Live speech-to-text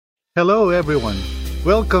Hello, everyone.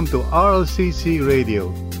 Welcome to RLCC Radio,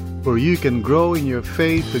 where you can grow in your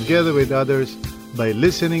faith together with others by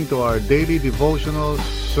listening to our daily devotionals,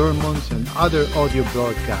 sermons, and other audio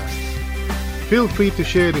broadcasts. Feel free to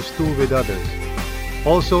share this tool with others.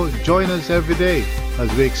 Also, join us every day as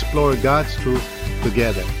we explore God's truth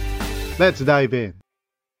together. Let's dive in.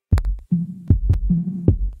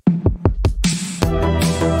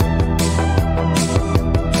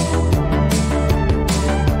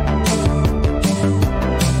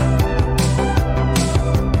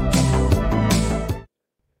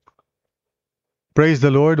 Praise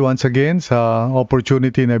the Lord once again sa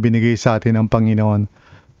opportunity na binigay sa atin ng Panginoon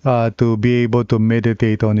to be able to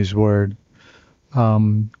meditate on His Word.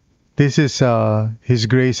 This is His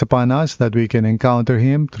grace upon us that we can encounter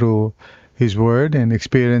Him through His Word and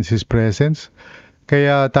experience His presence.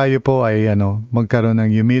 Kaya tayo po ay magkaroon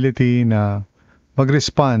ng humility na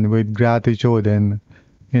mag-respond with gratitude and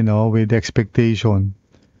with expectation.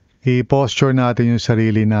 I-posture natin yung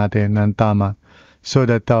sarili natin ng tama, so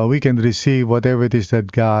that we can receive whatever it is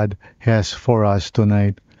that God has for us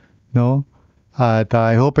tonight. No? At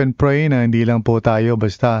I hope and pray na hindi lang po tayo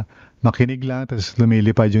basta makinig lang tapos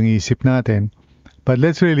lumilipad yung isip natin. But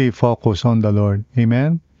let's really focus on the Lord.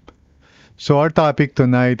 Amen? So our topic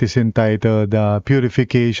tonight is entitled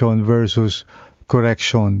Purification versus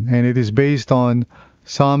Correction. And it is based on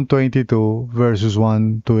Psalm 22 verses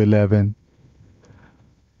 1 to 11.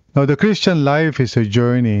 Now, the Christian life is a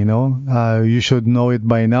journey, you should know it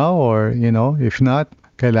by now, or, if not,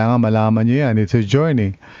 kailangan malaman nyo yan. It's a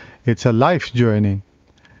journey. It's a life journey.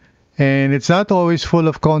 And it's not always full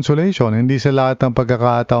of consolation. Hindi sa lahat ng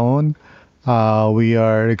pagkakataon, we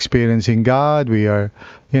are experiencing God, we are,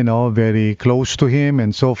 very close to Him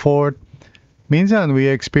and so forth. Minsan,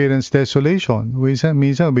 we experience desolation.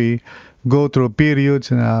 Minsan, we go through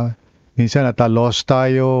periods na minsan natalos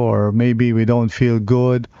tayo, or maybe we don't feel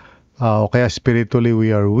good, o kaya spiritually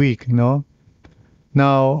we are weak, no?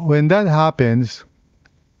 Now, when that happens,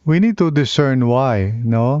 we need to discern why,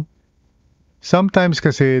 no? Sometimes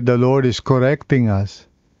kasi the Lord is correcting us.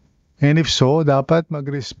 And if so, dapat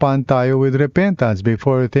mag-respond tayo with repentance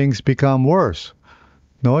before things become worse.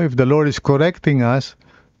 No, if the Lord is correcting us,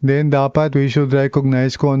 then dapat we should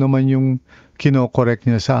recognize kung ano man yung kino-correct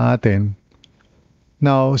niya sa atin.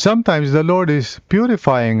 Now, sometimes the Lord is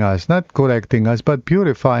purifying us, not correcting us, but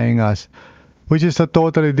purifying us, which is a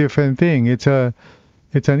totally different thing. It's an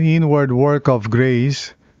inward work of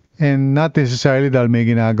grace, and not necessarily dahil may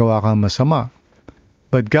ginagawa kang masama.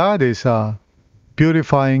 But God is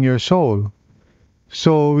purifying your soul.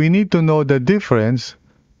 So we need to know the difference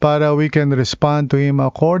para we can respond to Him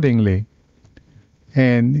accordingly.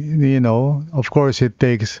 And, of course, it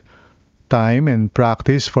takes time and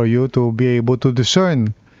practice for you to be able to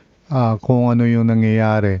discern kung ano yung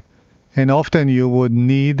nangyayari. And often you would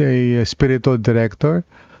need a spiritual director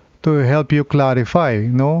to help you clarify,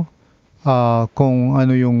 kung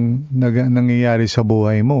ano yung nangyayari sa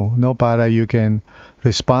buhay mo, para you can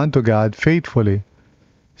respond to God faithfully.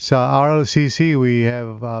 Sa RLCC, we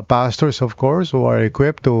have pastors, of course, who are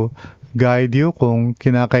equipped to guide you kung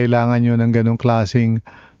kinakailangan nyo ng ganong klaseng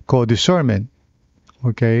co-discernment.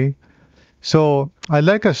 Okay? So, I'd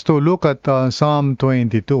like us to look at Psalm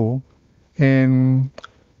 22, and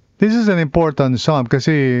this is an important psalm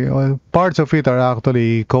kasi parts of it are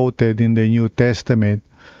actually quoted in the New Testament,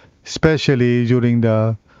 especially during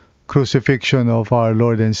the crucifixion of our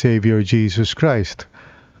Lord and Savior Jesus Christ.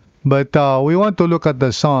 But we want to look at the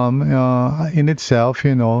psalm in itself,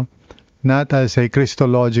 not as a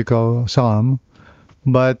Christological psalm,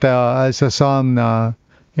 but as a psalm na,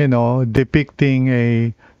 depicting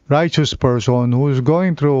a righteous person who's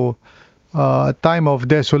going through a time of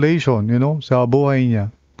desolation, sa buhay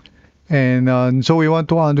niya. And so we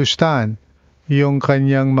want to understand yung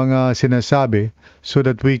kanyang mga sinasabi so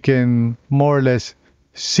that we can more or less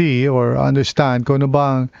see or understand kung ano ba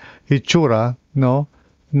ang itsura,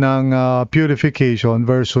 ng purification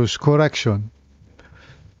versus correction.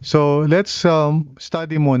 So let's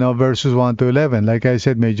study muna verses 1 to 11. Like I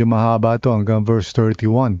said, medyo mahaba to hanggang verse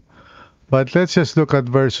 31. But let's just look at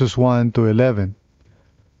verses 1 to 11.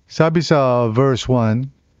 Sabi sa verse 1,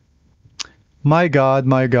 my God,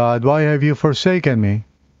 why have you forsaken me?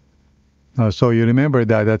 So you remember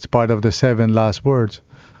that's part of the 7 last words.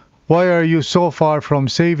 Why are you so far from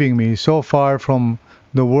saving me, so far from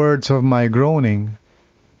the words of my groaning?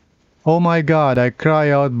 Oh my God, I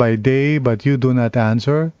cry out by day, but you do not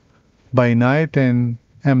answer, by night, and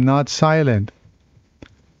am not silent.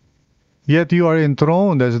 Yet you are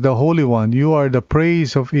enthroned as the Holy One. You are the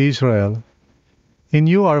praise of Israel. In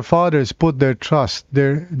you our fathers put their trust.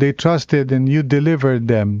 They trusted and you delivered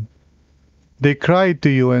them. They cried to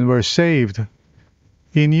you and were saved.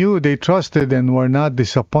 In you they trusted and were not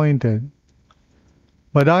disappointed.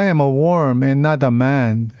 But I am a worm and not a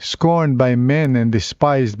man, scorned by men and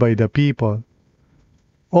despised by the people.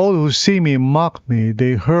 All who see me mock me,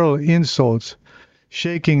 they hurl insults,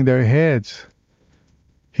 shaking their heads.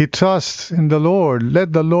 He trusts in the Lord.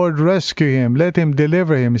 Let the Lord rescue him. Let him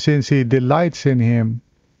deliver him, since he delights in him.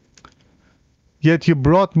 Yet you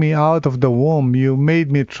brought me out of the womb. You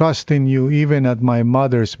made me trust in you even at my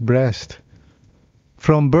mother's breast.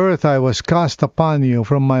 From birth I was cast upon you.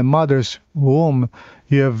 From my mother's womb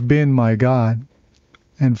you have been my God.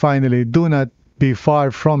 And finally, do not be far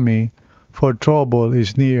from me, for trouble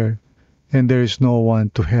is near, and there is no one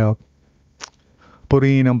to help.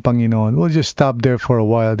 Purihin ang Panginoon. We'll just stop there for a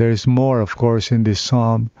while. There's more, of course, in this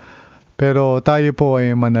psalm. Pero tayo po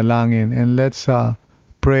ay manalangin, and let's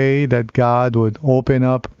pray that God would open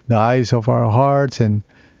up the eyes of our hearts and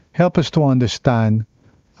help us to understand,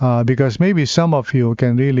 because maybe some of you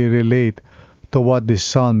can really relate to what this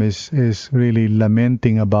psalm is really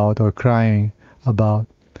lamenting about or crying about.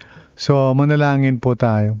 So, manalangin po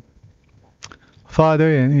tayo. Father,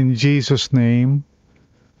 in Jesus' name,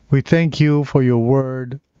 we thank you for your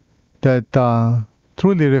word that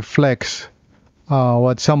truly reflects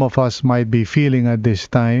what some of us might be feeling at this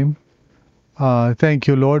time. Thank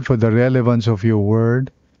you, Lord, for the relevance of your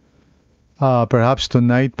word. Perhaps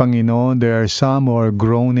tonight, Panginoon, there are some who are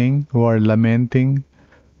groaning, who are lamenting,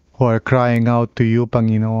 who are crying out to you,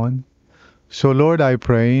 Panginoon. So, Lord, I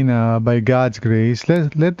pray na by God's grace,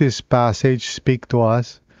 let this passage speak to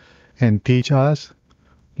us and teach us.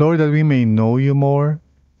 Lord, that we may know you more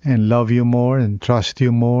and love you more and trust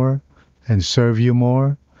you more and serve you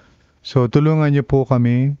more. So, tulungan niyo po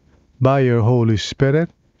kami by your Holy Spirit.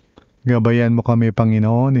 Gabayan mo kami,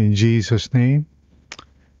 Panginoon, in Jesus' name.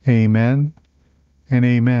 Amen and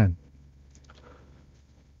amen.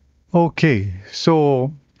 Okay, so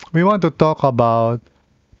we want to talk about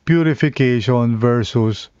purification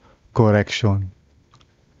versus correction.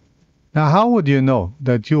 Now, how would you know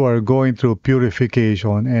that you are going through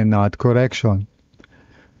purification and not correction?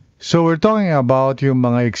 So we're talking about yung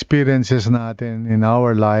mga experiences natin in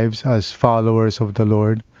our lives as followers of the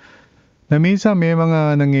Lord, na minsan may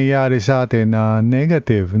mga nangyayari sa atin na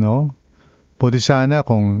negative, no? Buti sana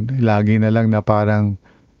kung lagi na lang na parang,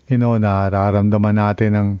 nararamdaman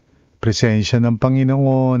natin ang presensya ng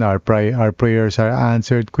Panginoon, our prayers are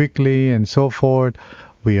answered quickly and so forth.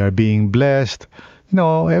 We are being blessed.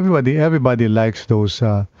 Everybody likes those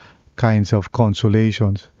kinds of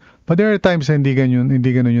consolations. But there are times na hindi ganun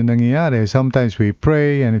yung nangyayari. Sometimes we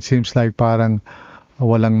pray and it seems like parang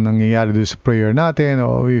walang nangyayari doon sa prayer natin,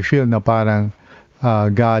 or we feel na parang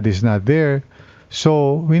God is not there.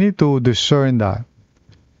 So, we need to discern that.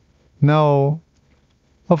 Now,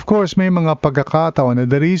 of course, may mga pagkakataon na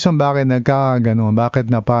the reason bakit nagkakaganon,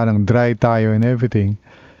 bakit na parang dry tayo and everything,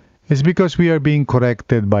 is because we are being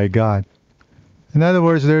corrected by God. In other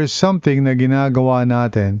words, there's something na ginagawa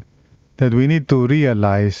natin that we need to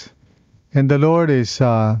realize, and the Lord is,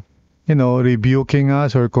 rebuking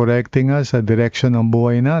us or correcting us sa direction ng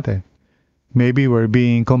buhay natin. Maybe we're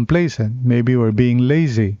being complacent. Maybe we're being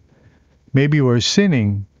lazy. Maybe we're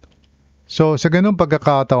sinning. So, sa ganung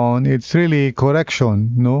pagkakataon, it's really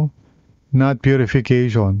correction, no? Not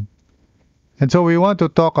purification. And so, we want to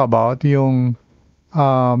talk about yung,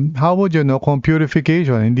 how would you know kung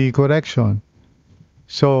purification, hindi correction?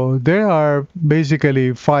 So, there are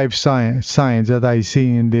basically 5 signs that I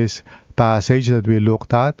see in this passage that we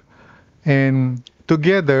looked at. And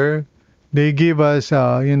together, they give us,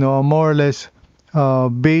 a more or less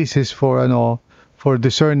basis for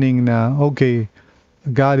discerning na, okay,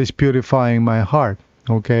 God is purifying my heart.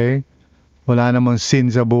 Okay? Wala namang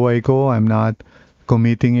sin sa buhay ko. I'm not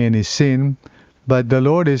committing any sin. But the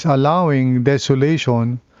Lord is allowing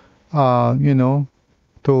desolation,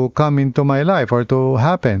 to come into my life or to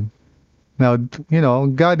happen. Now,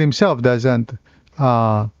 God Himself doesn't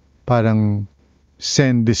parang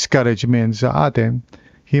send discouragement sa atin.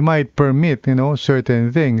 He might permit,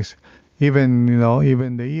 certain things. Even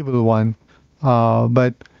the evil one.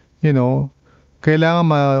 But, kailangan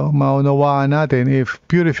maunawaan natin if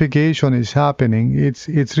purification is happening,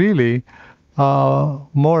 it's really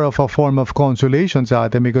more of a form of consolation sa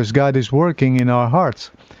atin because God is working in our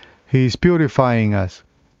hearts. He is purifying us.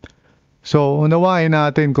 So, unawain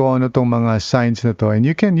natin kung ano tong mga signs na to. And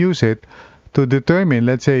you can use it to determine,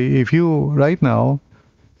 let's say, if you, right now,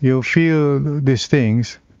 you feel these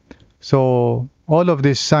things, so all of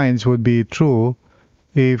these signs would be true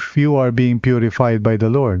if you are being purified by the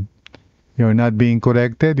Lord. You're not being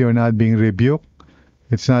corrected. You're not being rebuked.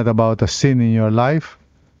 It's not about a sin in your life.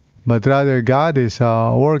 but rather God is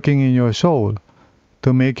working in your soul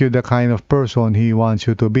to make you the kind of person He wants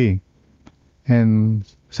you to be. And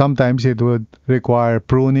sometimes it would require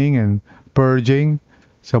pruning and purging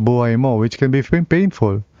sa buhay mo, which can be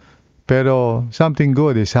painful. Pero something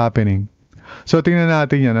good is happening. So tingnan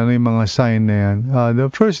natin yan, ano yung mga sign na yan. The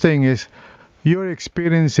first thing is, you're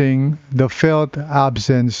experiencing the felt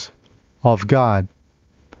absence of God.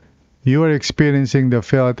 You are experiencing the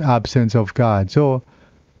felt absence of God. So,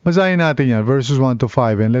 basahin natin yan, verses 1 to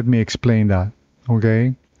 5, and let me explain that.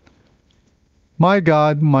 Okay? My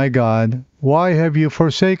God, why have you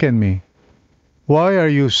forsaken me? Why are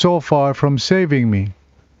you so far from saving me?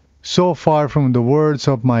 So far from the words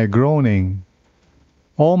of my groaning?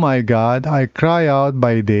 Oh my God, I cry out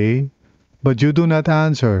by day, but you do not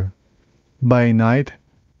answer. By night,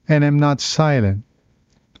 and am not silent.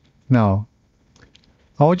 Now,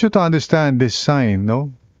 I want you to understand this sign, no?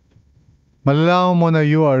 Malalaman mo na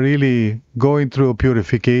you are really going through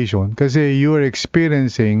purification kasi you are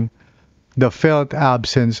experiencing the felt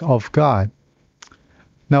absence of God.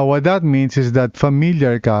 Now, what that means is that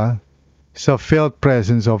familiar ka sa felt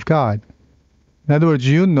presence of God. In other words,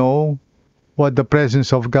 you know what the presence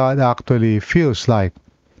of God actually feels like.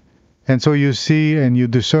 And so you see and you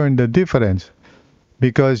discern the difference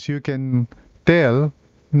because you can tell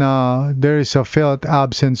na there is a felt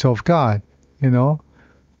absence of God, you know?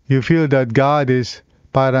 You feel that God is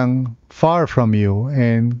parang far from you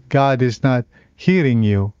and God is not hearing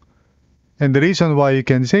you. And the reason why you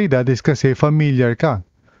can say that is kasi familiar ka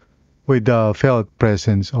with the felt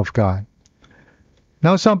presence of God.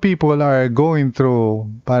 Now, some people are going through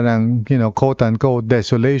parang, quote-unquote,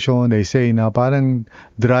 desolation. They say na parang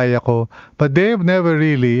dry ako. But they've never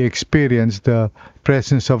really experienced the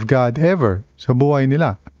presence of God ever sa buhay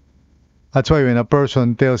nila. That's why when a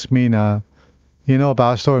person tells me na,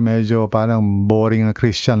 Pastor, medyo parang boring ang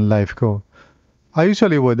Christian life ko, I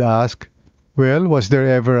usually would ask, well, was there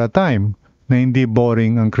ever a time na hindi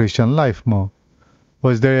boring ang Christian life mo?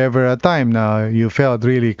 Was there ever a time na you felt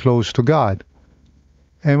really close to God?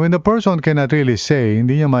 And when the person cannot really say,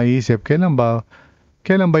 hindi niya maiisip, kailan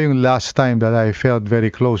ba yung last time that I felt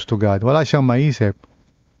very close to God? Wala siyang maiisip.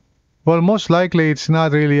 Well, most likely it's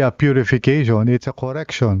not really a purification, it's a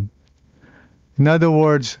correction. In other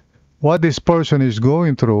words, what this person is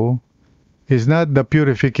going through is not the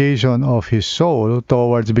purification of his soul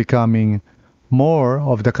towards becoming more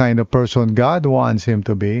of the kind of person God wants him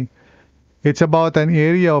to be. It's about an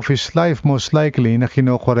area of his life most likely na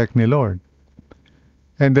kinokorek ni Lord.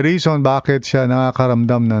 And the reason bakit siya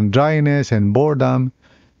nakakaramdam ng dryness and boredom,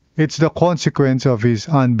 it's the consequence of his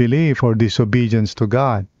unbelief or disobedience to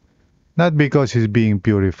God, not because he's being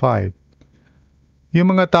purified.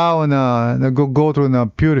 Yung mga tao na nag-go through na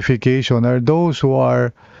purification are those who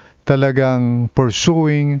are talagang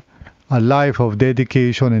pursuing a life of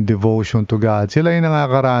dedication and devotion to God. Sila yung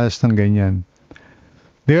nakakaranas ng ganyan.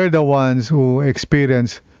 They're the ones who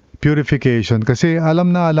experience purification kasi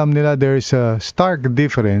alam nila there is a stark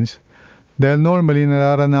difference dahil normally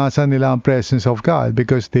nararanasan nila ang presence of God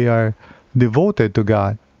because they are devoted to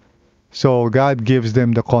God. So God gives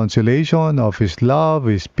them the consolation of His love,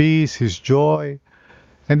 His peace, His joy.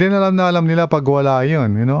 And then alam nila pag wala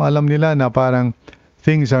yun. Alam nila na parang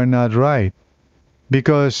things are not right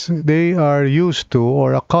because they are used to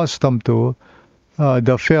or accustomed to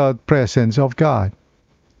the felt presence of God.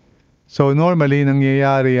 So normally,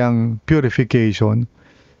 nangyayari ang purification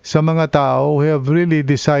sa mga tao who have really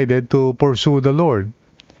decided to pursue the Lord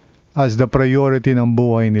as the priority ng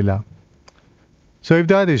buhay nila. So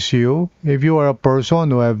if that is you, if you are a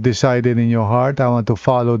person who have decided in your heart, I want to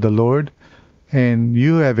follow the Lord, and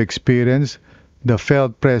you have experienced the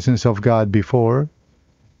felt presence of God before,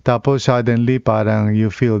 tapos suddenly parang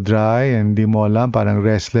you feel dry and di mo alam, parang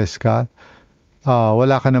restless ka,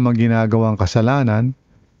 wala ka namang ginagawang kasalanan,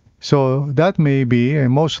 so that may be,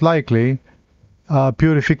 and most likely, a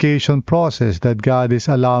purification process that God is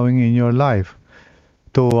allowing in your life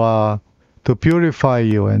to purify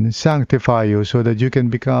you and sanctify you so that you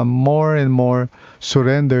can become more and more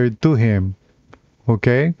surrendered to Him.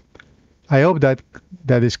 Okay? I hope that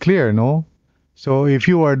is clear, no? So if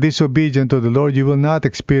you are disobedient to the Lord, you will not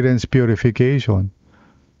experience purification.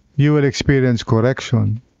 You will experience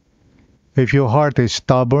correction. If your heart is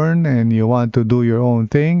stubborn and you want to do your own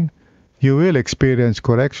thing, you will experience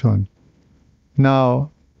correction.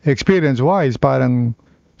 Now, experience-wise, parang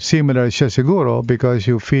similar siya siguro because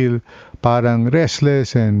you feel parang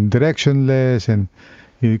restless and directionless and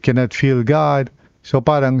you cannot feel God. So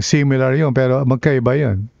parang similar yun, pero magkaiba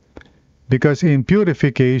yun. Because in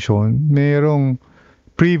purification, mayroong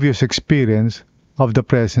previous experience of the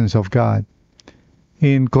presence of God.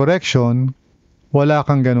 in correction, wala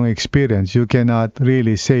kang ganong experience. You cannot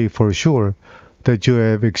really say for sure that you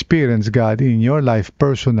have experienced God in your life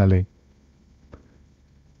personally.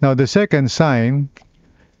 Now, the second sign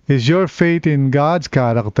is your faith in God's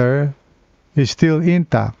character is still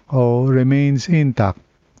intact or remains intact.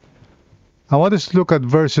 I want us to look at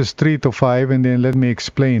verses 3 to 5 and then let me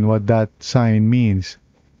explain what that sign means.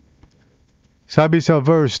 Sabi sa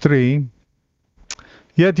verse 3,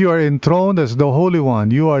 "Yet you are enthroned as the Holy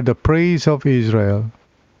One. You are the praise of Israel."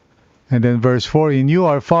 And then verse 4, "In you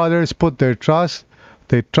our fathers put their trust.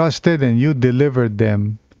 They trusted and you delivered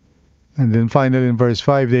them." And then finally in verse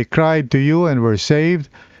 5, "They cried to you and were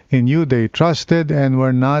saved. In you they trusted and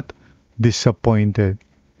were not disappointed."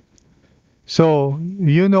 So,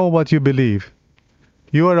 you know what you believe.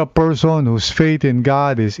 You are a person whose faith in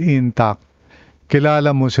God is intact.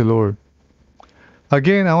 Kilala mo si Lord.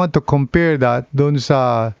 Again, I want to compare that dun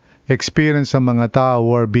sa experience ng mga tao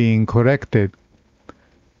who are being corrected.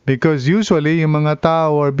 Because usually, yung mga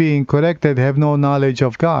tao who are being corrected have no knowledge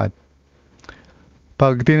of God.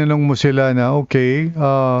 Pag tinanong mo sila na, okay,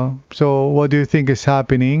 so what do you think is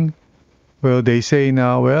happening? Well, they say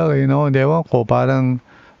na, well, ewan ko, parang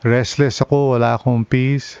restless ako, wala akong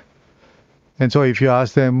peace. And so if you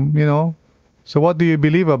ask them, so what do you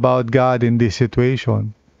believe about God in this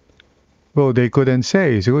situation? Well, they couldn't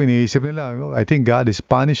say. Siguro iniisip nila, oh, I think God is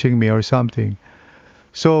punishing me or something.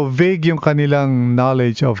 So vague yung kanilang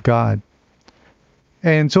knowledge of God.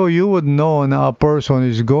 And so you would know na a person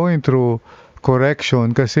is going through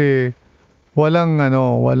correction kasi walang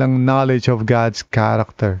knowledge of God's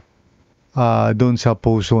character dun sa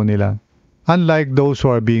puso nila. Unlike those who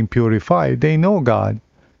are being purified, they know God.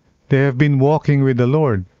 They have been walking with the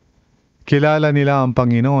Lord. Kilala nila ang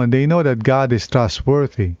Panginoon. They know that God is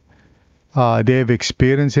trustworthy. They have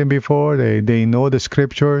experienced Him before. They know the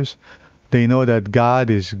scriptures. They know that God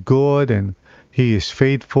is good and He is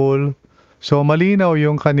faithful. So malinaw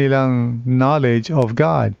yung kanilang knowledge of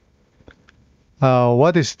God.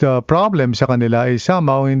 What is the problem sa kanila is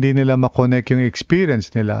somehow hindi nila makonect yung experience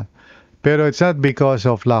nila. Pero it's not because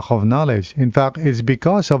of lack of knowledge. In fact, it's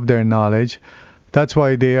because of their knowledge. That's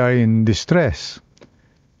why they are in distress.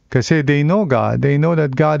 Kasi they know God. They know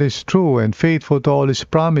that God is true and faithful to all His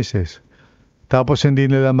promises. Tapos hindi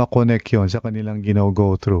nila makonect yun sa kanilang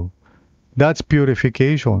go through. That's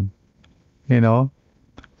purification.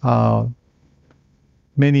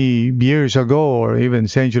 Many years ago or even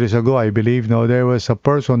centuries ago, I believe, there was a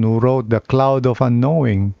person who wrote The Cloud of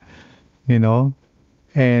Unknowing,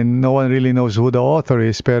 and no one really knows who the author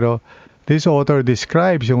is, pero this author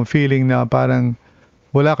describes yung feeling na parang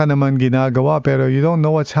wala ka naman ginagawa pero you don't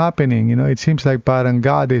know what's happening. It seems like parang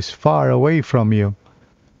God is far away from you.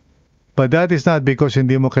 But that is not because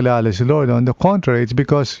hindi mo kilala si Lord. On the contrary, it's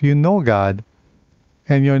because you know God.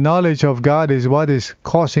 And your knowledge of God is what is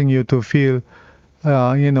causing you to feel,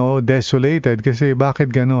 desolated. Kasi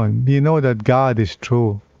bakit ganon? You know that God is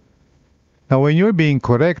true. Now, when you're being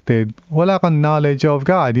corrected, wala kang knowledge of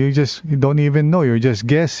God. You don't even know. You're just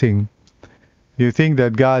guessing. You think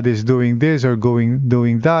that God is doing this or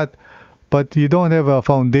doing that, but you don't have a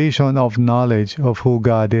foundation of knowledge of who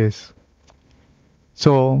God is.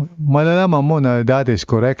 So, malalaman mo na that is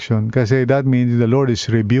correction kasi that means the Lord is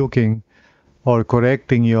rebuking or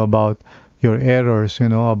correcting you about your errors,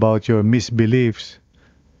 about your misbeliefs.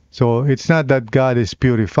 So, it's not that God is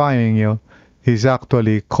purifying you. He's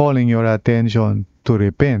actually calling your attention to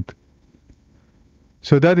repent.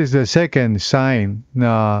 So, that is the second sign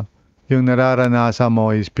na yung nararanasan mo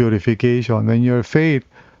is purification. When your faith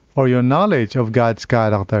or your knowledge of God's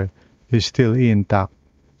character is still intact.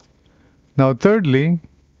 Now, thirdly,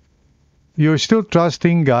 you're still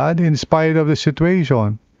trusting God in spite of the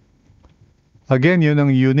situation. Again, yun ang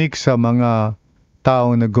unique sa mga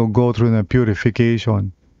taong nag-go through na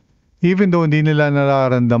purification. Even though hindi nila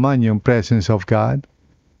nararamdaman yung presence of God,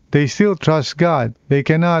 they still trust God. They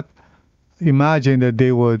cannot imagine that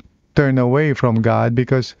they would turn away from God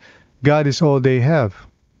because God is all they have.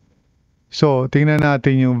 So, tingnan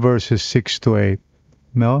natin yung verses 6 to 8.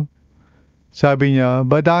 No? Sabi niya,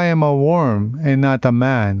 "But I am a worm and not a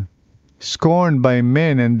man, scorned by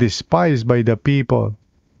men and despised by the people.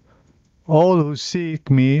 All who see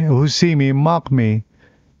me mock me.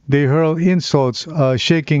 They hurl insults,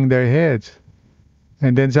 shaking their heads."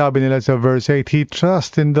 And then sabi nila sa verse 8, "He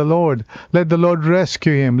trusts in the Lord. Let the Lord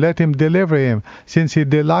rescue him. Let him deliver him, since he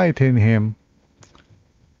delights in him."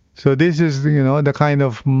 So this is, the kind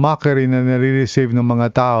of mockery na nare-receive ng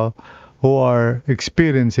mga tao who are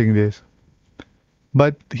experiencing this.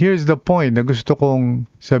 But here's the point na gusto kong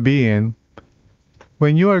sabihin.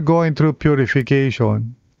 When you are going through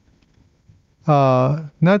purification,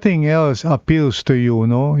 nothing else appeals to you,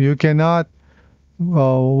 no? You cannot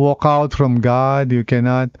walk out from God. You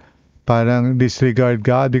cannot parang disregard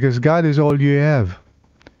God because God is all you have.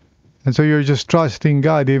 And so you're just trusting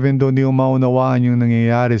God even though hindi mo maunawaan yung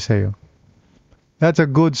nangyayari sa'yo. That's a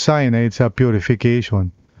good sign na it's a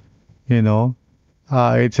purification. You know?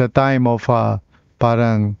 It's a time of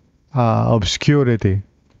parang obscurity.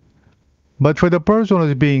 But for the person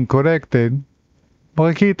who's being corrected,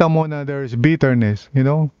 makikita mo na there's bitterness, you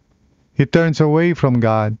know? He turns away from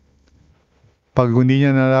God. Pag hindi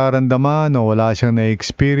niya nararamdaman o wala siyang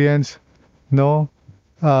na-experience, no?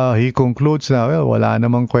 He concludes na, well, wala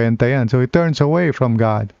namang kwenta yan. So he turns away from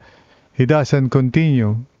God. He doesn't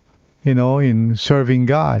continue, you know, in serving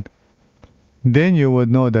God. Then you would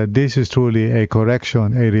know that this is truly a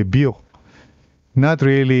correction, a rebuke, not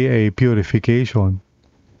really a purification.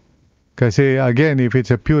 Kasi again, if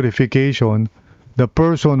it's a purification, the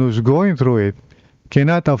person who's going through it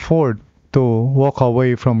cannot afford to walk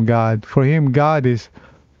away from God. For him, God is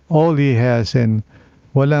all he has and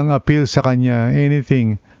walang appeal sa kanya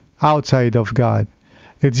anything outside of God.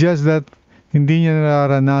 It's just that hindi niya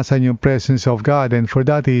nararanasan yung presence of God and for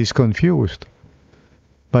that he is confused.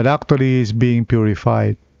 But actually he is being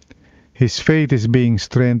purified. His faith is being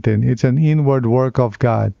strengthened. It's an inward work of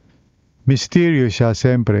God. Mysterious siya,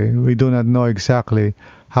 siyempre. We do not know exactly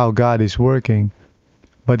how God is working.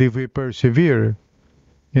 But if we persevere,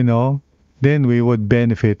 you know, then we would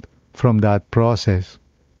benefit from that process.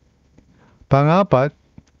 Pangapat,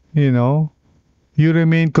 you know, you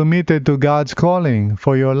remain committed to God's calling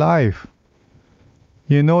for your life.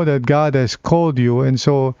 You know that God has called you and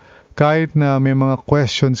so kahit na may mga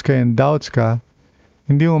questions ka and doubts ka,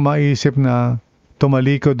 hindi mo maisip na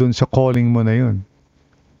tumaliko dun sa calling mo na yun.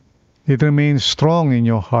 It remains strong in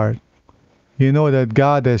your heart. You know that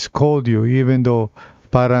God has called you even though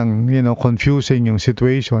parang, you know, confusing yung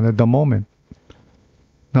situation at the moment.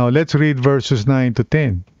 Now, let's read verses 9 to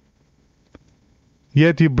 10.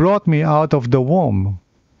 Yet you brought me out of the womb.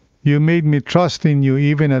 You made me trust in you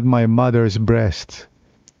even at my mother's breast.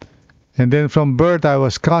 And then from birth I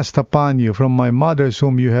was cast upon you, from my mother's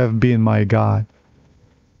womb you have been my God.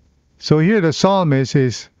 So here the psalmist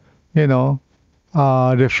is, you know,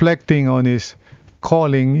 reflecting on his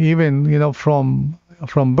calling even, you know, from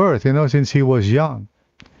birth, you know, since he was young.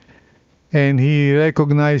 And he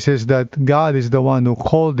recognizes that God is the one who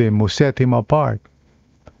called him, who set him apart.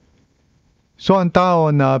 So ang tao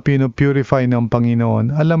na pinupurify ng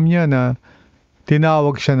Panginoon, alam niya na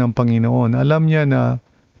tinawag siya ng Panginoon. Alam niya na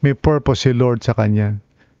may purpose si Lord sa kanya.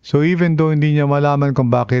 So even though hindi niya malaman kung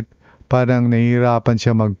bakit parang nahihirapan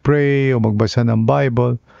siya mag-pray o magbasa ng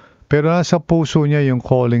Bible, pero nasa puso niya yung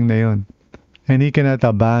calling na yun. And he cannot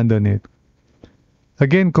abandon it.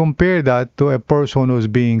 Again, compare that to a person who's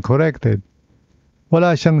being corrected.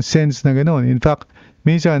 Wala siyang sense na gano'n. In fact,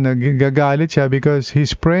 minsan nagagalit siya because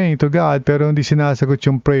he's praying to God pero hindi sinasagot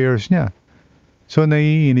yung prayers niya. So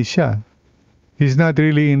naiinis siya. He's not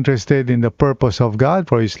really interested in the purpose of God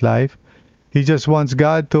for his life. He just wants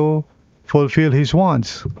God to fulfill his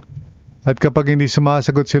wants. At kapag hindi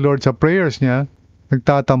sumasagot si Lord sa prayers niya,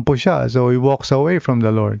 nagtatampo siya. So he walks away from the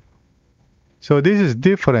Lord. So this is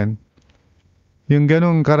different. Yung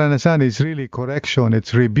ganong karanasan is really correction.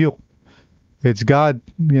 It's rebuke. It's God,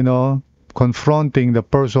 you know, confronting the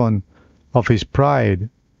person of his pride.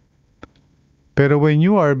 Pero when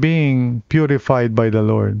you are being purified by the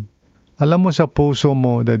Lord, alam mo sa puso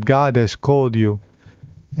mo that God has called you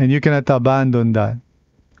and you cannot abandon that.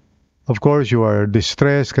 Of course, you are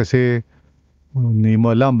distressed kasi hindi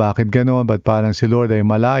mo alam bakit gano'n, but parang si Lord ay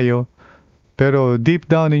malayo. Pero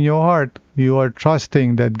deep down in your heart, you are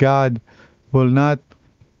trusting that God will not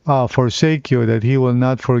forsake you, that He will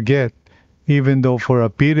not forget, even though for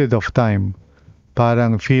a period of time,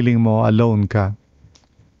 parang feeling mo alone ka.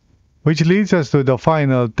 Which leads us to the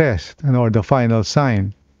final test, or the final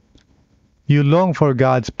sign. You long for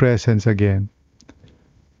God's presence again.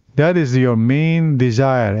 That is your main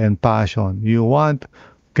desire and passion. You want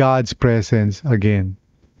God's presence again.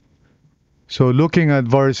 So looking at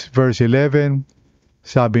verse 11,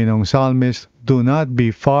 sabi ng psalmist, do not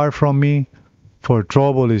be far from me, for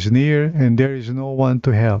trouble is near and there is no one to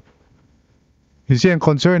help. You see, ang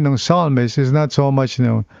concern ng psalmist is not so much, you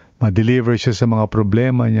know, ma-deliver siya sa mga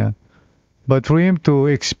problema niya, but for him to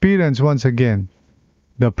experience once again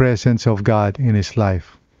the presence of God in his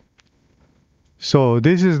life. So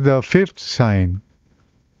this is the fifth sign.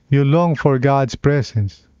 You long for God's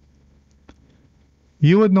presence.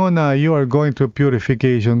 You would know na you are going through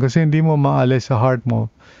purification kasi hindi mo maalis sa heart mo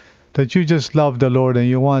that you just love the Lord and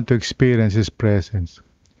you want to experience His presence.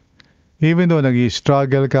 Even though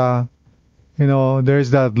nag-struggle ka,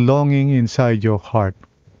 there's that longing inside your heart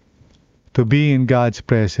to be in God's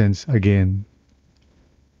presence again.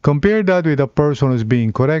 Compare that with a person who's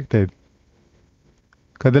being corrected.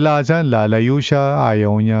 Kadalasan, lalayo siya,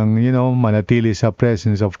 ayaw niyang, manatili sa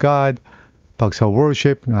presence of God. Pag sa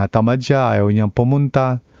worship, natamad siya, ayaw niyang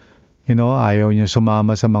pumunta. Ayaw niya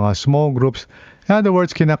sumama sa mga small groups. In other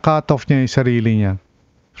words, kina-cut off niya yung sarili niya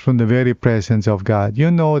from the very presence of God.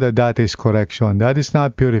 You know that is correction. That is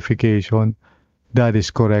not purification. That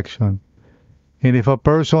is correction. And if a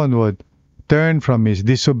person would turn from his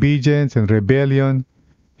disobedience and rebellion,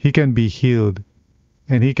 he can be healed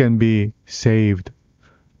and he can be saved.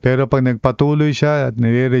 Pero pag nagpatuloy siya at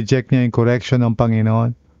nire-reject niya yung correction ng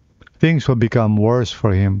Panginoon, things will become worse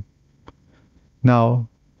for him. Now,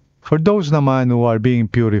 for those naman who are being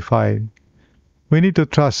purified, we need to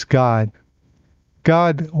trust God.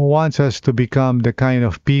 God wants us to become the kind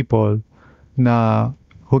of people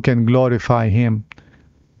who can glorify Him.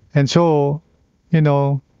 And so,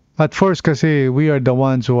 at first kasi we are the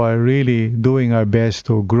ones who are really doing our best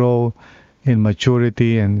to grow in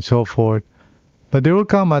maturity and so forth. But there will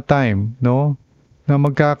come a time, na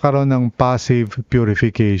magkakaroon ng passive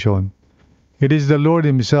purification. It is the Lord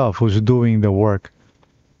Himself who's doing the work,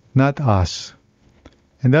 not us.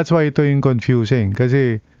 And that's why ito yung confusing.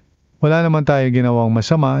 Kasi wala naman tayo ginawang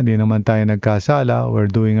masama, hindi naman tayo nagkasala, we're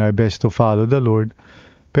doing our best to follow the Lord.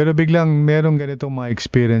 Pero biglang merong ganitong mga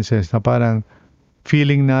experiences na parang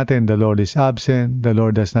feeling natin the Lord is absent, the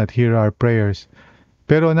Lord does not hear our prayers.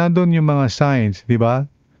 Pero nandun yung mga signs, di ba?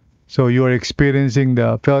 So you are experiencing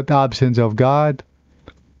the felt absence of God.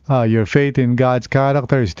 Your faith in God's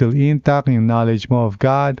character is still intact, yung knowledge mo of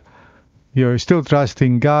God. You're still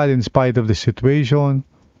trusting God in spite of the situation.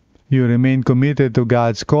 You remain committed to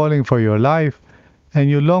God's calling for your life, and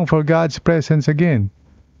you long for God's presence again.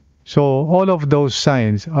 So all of those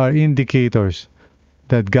signs are indicators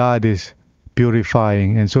that God is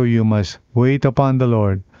purifying, and so you must wait upon the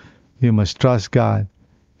Lord. You must trust God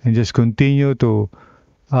and just continue to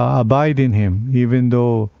abide in Him, even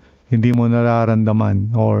though hindi mo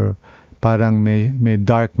nararamdaman or parang may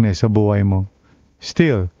darkness sa buhay mo.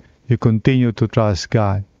 Still, you continue to trust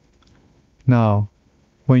God. Now,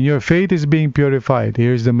 when your faith is being purified,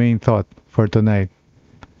 here's the main thought for tonight.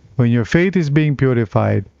 When your faith is being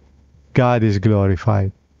purified, God is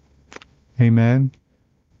glorified. Amen?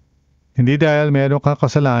 Hindi dahil meron kang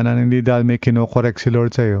kasalanan, hindi dahil may kinokorek si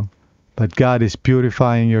Lord sa'yo, but God is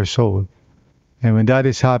purifying your soul. And when that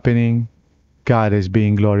is happening, God is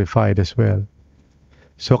being glorified as well.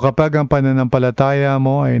 So kapag ang pananampalataya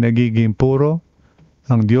mo ay nagiging puro,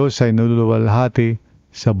 ang Diyos ay naluluwalhati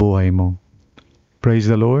sa buhay mo. Praise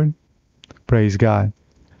the Lord. Praise God.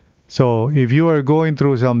 So, if you are going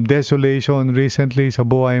through some desolation recently sa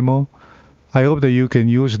buhay mo, I hope that you can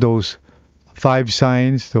use those 5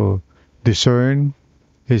 signs to discern,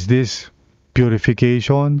 is this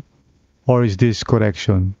purification or is this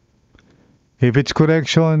correction? If it's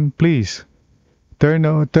correction, please turn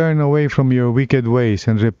away from your wicked ways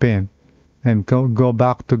and repent and go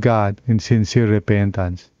back to God in sincere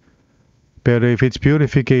repentance. Pero if it's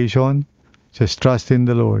purification, just trust in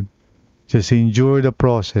the Lord. Just endure the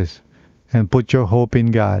process and put your hope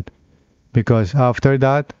in God. Because after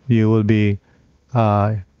that, you will be,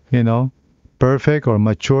 perfect or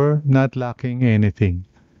mature, not lacking anything.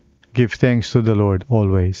 Give thanks to the Lord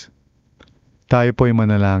always. Tayo po'y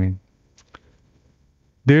manalangin.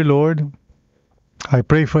 Dear Lord, I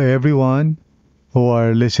pray for everyone who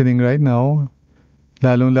are listening right now,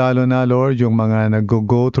 lalong-lalo na, Lord, yung mga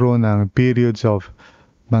nag-go through ng periods of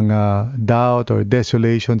mga doubt or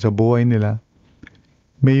desolation sa buhay nila.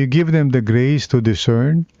 May you give them the grace to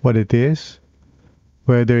discern what it is,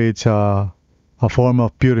 whether it's a form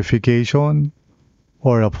of purification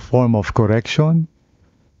or a form of correction.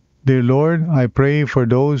 Dear Lord, I pray for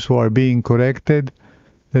those who are being corrected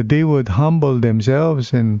that they would humble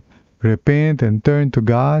themselves and repent and turn to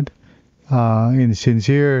God in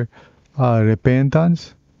sincere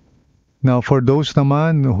repentance. Now, for those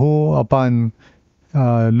naman who, upon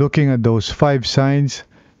looking at those 5 signs,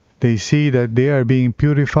 they see that they are being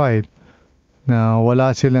purified. Na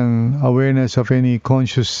wala silang awareness of any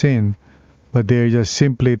conscious sin, but they're just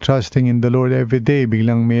simply trusting in the Lord every day.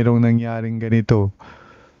 Biglang mayroong nangyaring ganito.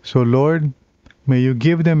 So Lord, may you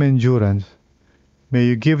give them endurance. May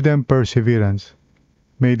you give them perseverance.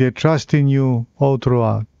 May they trust in you all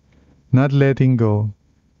throughout, not letting go.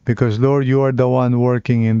 Because Lord, you are the one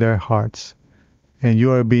working in their hearts, and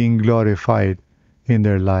you are being glorified in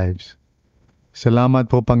their lives. Salamat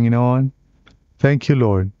po, Panginoon. Thank you,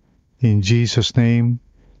 Lord. In Jesus' name,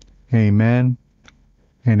 amen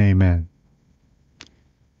and amen.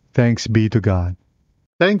 Thanks be to God.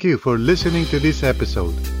 Thank you for listening to this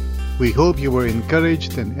episode. We hope you were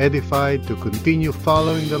encouraged and edified to continue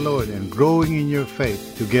following the Lord and growing in your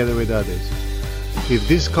faith together with others. If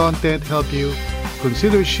this content helped you,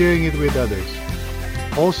 consider sharing it with others.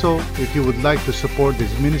 Also, if you would like to support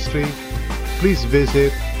this ministry, please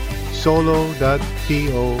visit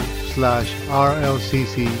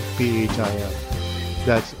solo.to/RLCCPHIL.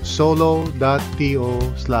 That's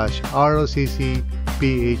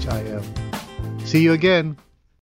solo.to/RLCCPHIL. See you again.